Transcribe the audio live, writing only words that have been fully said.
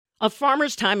A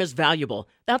farmer's time is valuable.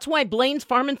 That's why Blaine's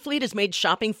Farm and Fleet has made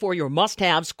shopping for your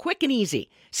must-haves quick and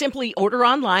easy. Simply order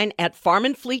online at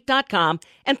farmandfleet.com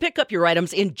and pick up your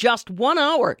items in just 1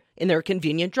 hour in their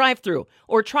convenient drive-thru.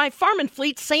 Or try Farm and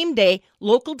Fleet's same-day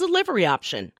local delivery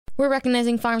option. We're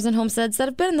recognizing farms and homesteads that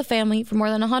have been in the family for more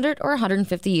than 100 or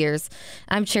 150 years.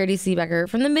 I'm Charity Seebecker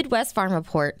from the Midwest Farm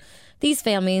Report. These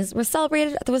families were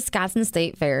celebrated at the Wisconsin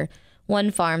State Fair. One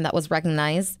farm that was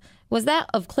recognized was that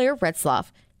of Claire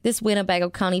Retzloff. This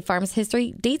Winnebago County farm's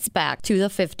history dates back to the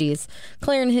 50s.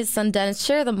 Claire and his son Dennis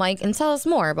share the mic and tell us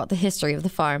more about the history of the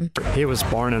farm. He was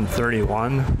born in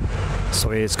 31, so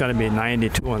he's going to be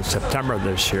 92 in September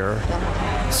this year.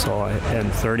 So in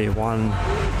 31,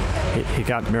 he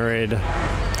got married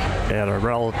at a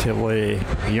relatively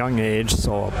young age,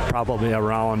 so probably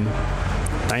around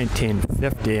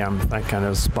 1950, I'm thinking,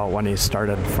 is about when he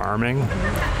started farming.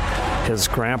 His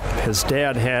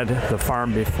dad had the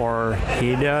farm before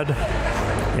he did,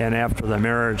 and after the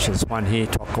marriage is when he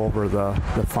took over the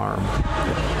farm.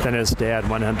 Then his dad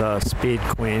went into Speed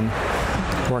Queen,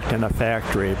 worked in a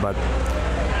factory, but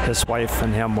his wife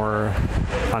and him were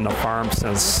on the farm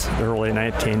since the early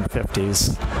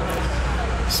 1950s.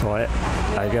 So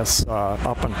I guess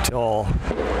up until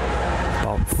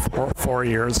about 4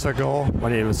 years ago,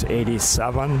 when he was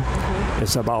 87,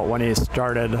 is about when he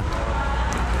started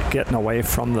getting away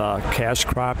from the cash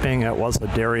cropping. It was a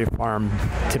dairy farm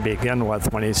to begin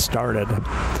with when he started.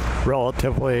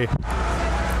 Relatively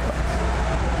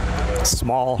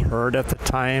small herd at the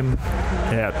time,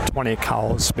 at 20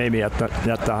 cows, maybe at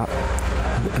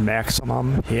the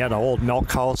maximum. He had an old milk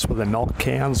house where the milk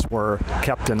cans were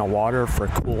kept in the water for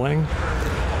cooling.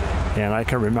 And I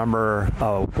can remember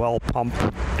a well pump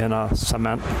in a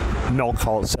cement milk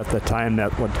house at the time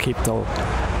that would keep the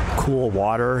cool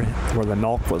water where the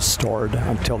milk was stored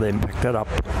until they picked it up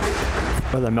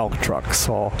with a milk truck.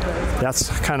 So that's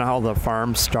kind of how the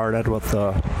farm started, with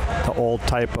the old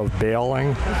type of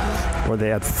baling, where they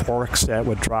had forks that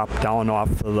would drop down off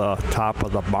of the top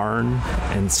of the barn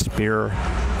and spear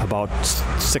about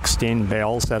 16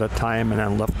 bales at a time, and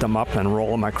then lift them up and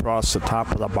roll them across the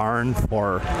top of the barn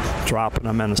for dropping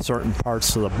them in certain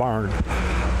parts of the barn.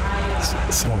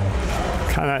 So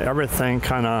kind of everything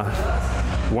kind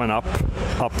of went up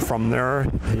from there.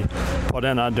 He put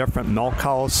in a different milk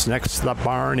house next to the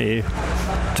barn. He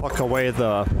took away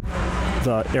the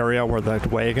area where the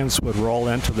wagons would roll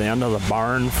into the end of the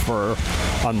barn for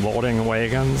unloading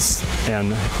wagons,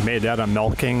 and made that a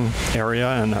milking area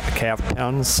and calf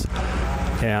pens.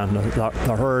 And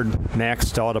the herd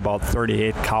maxed out about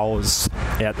 38 cows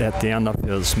at the end of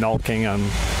his milking, and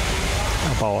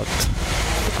about,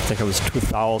 I think it was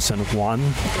 2001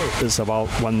 is about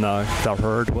when the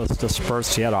herd was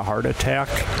dispersed. He had a heart attack,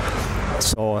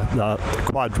 so the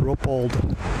quadrupled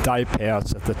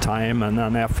die-pass at the time, and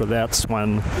then after that's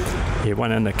when he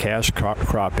went into cash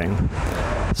cropping.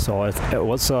 So it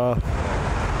was a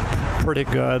pretty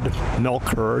good milk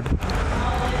herd,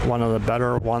 one of the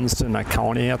better ones in the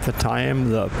county at the time.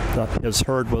 His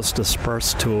herd was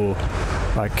dispersed to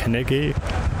a Carnegie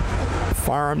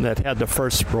farm that had the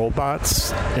first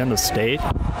robots in the state,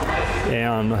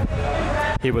 and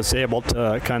he was able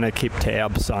to kind of keep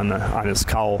tabs on his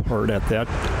cow herd at that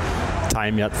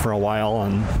time yet for a while,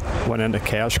 and went into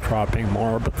cash cropping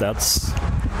more. But that's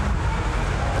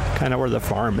kind of where the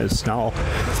farm is now.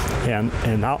 And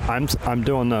now I'm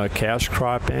doing the cash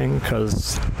cropping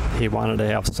because he wanted to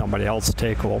have somebody else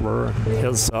take over.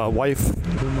 His wife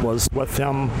was with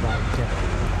him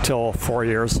till 4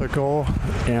 years ago,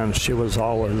 and she was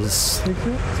always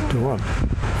doing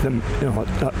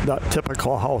the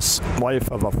typical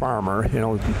housewife of a farmer,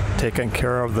 taking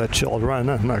care of the children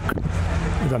and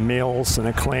the meals and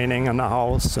the cleaning in the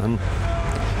house and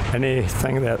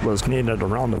anything that was needed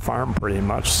around the farm pretty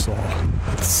much. So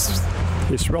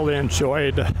he's really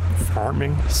enjoyed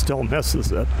farming, still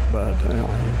misses it, but he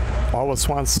always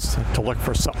wants to look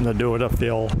for something to do to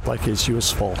feel like he's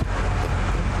useful.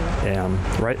 And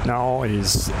right now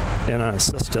he's in an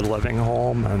assisted living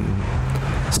home and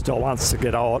still wants to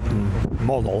get out and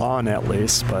mow the lawn at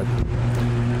least, but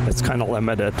it's kind of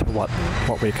limited to what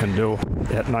we can do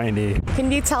at 90.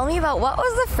 Can you tell me about what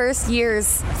was the first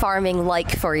year's farming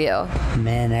like for you?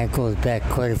 Man, that goes back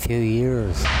quite a few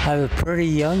years. I was pretty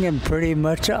young and pretty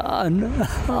much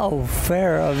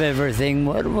unaware of everything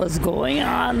what was going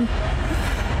on.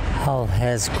 How it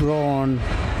has grown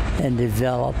and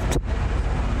developed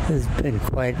has been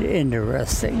quite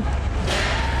interesting.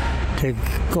 To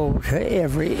go to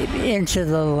every inch of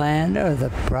the land or the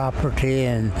property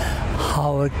and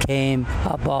how it came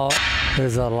about,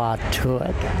 there's a lot to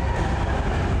it.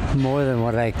 More than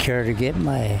what I care to get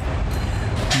my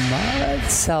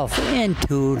myself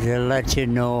into to let you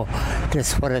know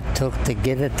just what it took to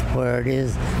get it to where it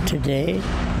is today.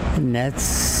 And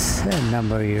that's a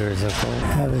number of years ago.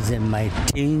 I was in my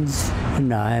teens, and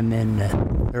now I'm in the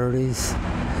 30s.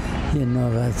 You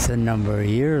know, that's a number of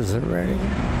years already.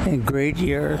 And great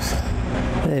years.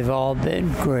 They've all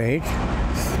been great.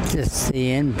 Just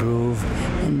the improve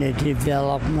and the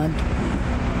development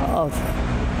of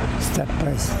step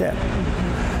by step.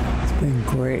 It's been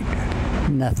great.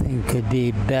 Nothing could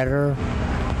be better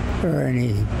or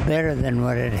any better than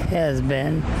what it has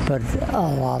been, but a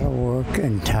lot of work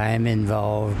and time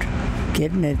involved.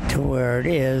 Getting it to where it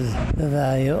is, the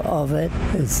value of it,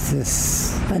 it's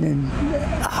just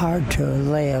hard to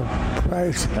lay a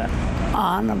price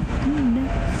on them.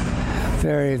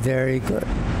 Very, very good.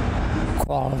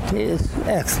 Quality is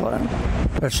excellent,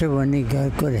 especially when you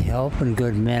got good help and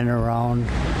good men around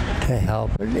to help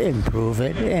it, improve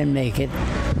it, and make it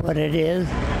what it is.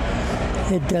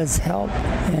 It does help,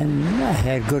 and I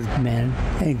had good men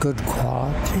and good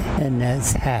quality, and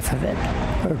that's half of it,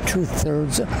 or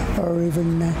 2/3, or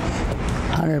even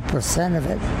 100% of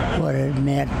it, what it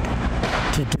meant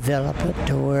to develop it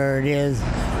to where it is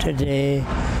today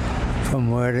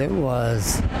from where it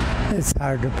was. It's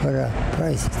hard to put a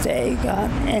price tag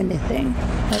on anything.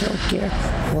 I don't care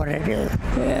what it is,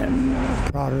 and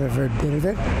I'm proud of every bit of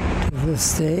it to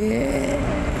this day,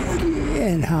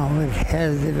 and how it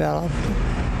has developed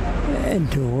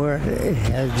into where it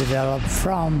has developed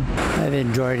from. I've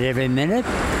enjoyed every minute,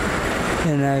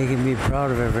 and I can be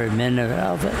proud of every minute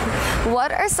of it.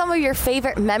 What are some of your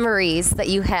favorite memories that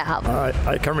you have?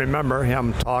 I can remember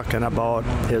him talking about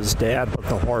his dad with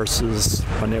the horses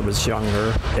when he was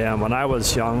younger. And when I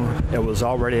was young, it was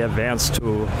already advanced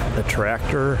to the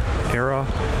tractor era.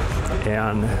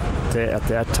 And at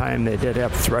that time, they did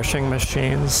have threshing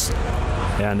machines.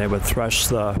 And they would thresh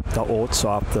the oats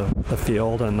off the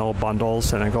field in no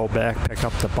bundles, and then go back, pick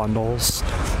up the bundles.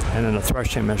 And then the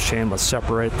threshing machine would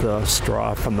separate the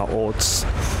straw from the oats.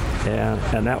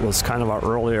 And that was kind of an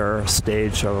earlier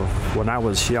stage of when I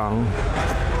was young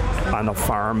on a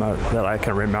farm that I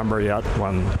can remember yet,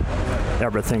 when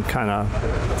everything kind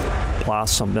of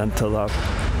blossomed into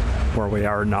where we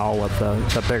are now with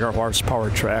the bigger horsepower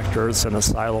tractors and the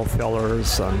silo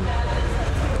fillers,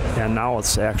 and now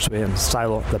it's actually in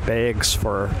silo, the bags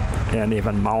and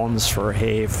even mounds for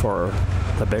hay for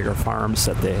the bigger farms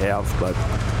that they have. But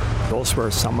those were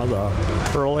some of the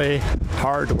early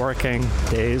hard-working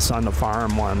days on the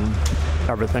farm when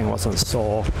everything wasn't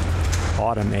so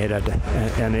automated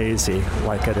and easy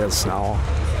like it is now.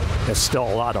 It's still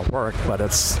a lot of work, but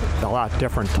it's a lot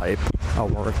different type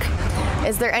of work.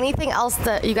 Is there anything else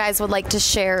that you guys would like to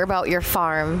share about your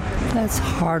farm? That's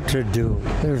hard to do.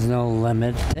 There's no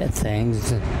limit to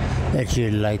things that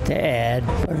you'd like to add,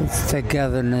 but it's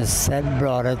togetherness that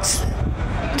brought it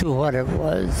to what it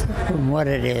was from what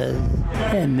it is,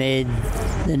 and made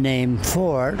the name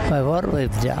for it by what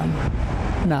we've done.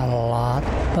 Not a lot,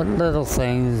 but little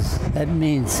things that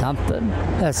mean something.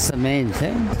 That's the main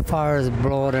thing. As far as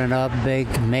blowing it up big,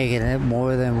 making it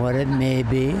more than what it may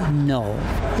be, no.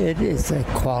 It is a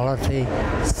quality,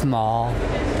 small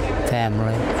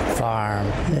family farm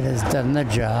that has done the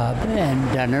job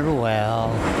and done it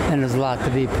well, and there's a lot to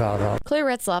be proud of. Claire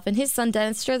Retzloff and his son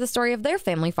Dennis share the story of their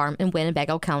family farm in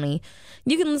Winnebago County.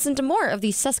 You can listen to more of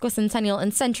these sesquicentennial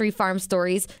and century farm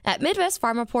stories at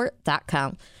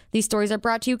MidwestFarmReport.com. These stories are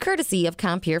brought to you courtesy of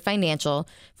Compeer Financial.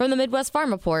 From the Midwest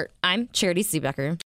Farm Report, I'm Charity Seebecker.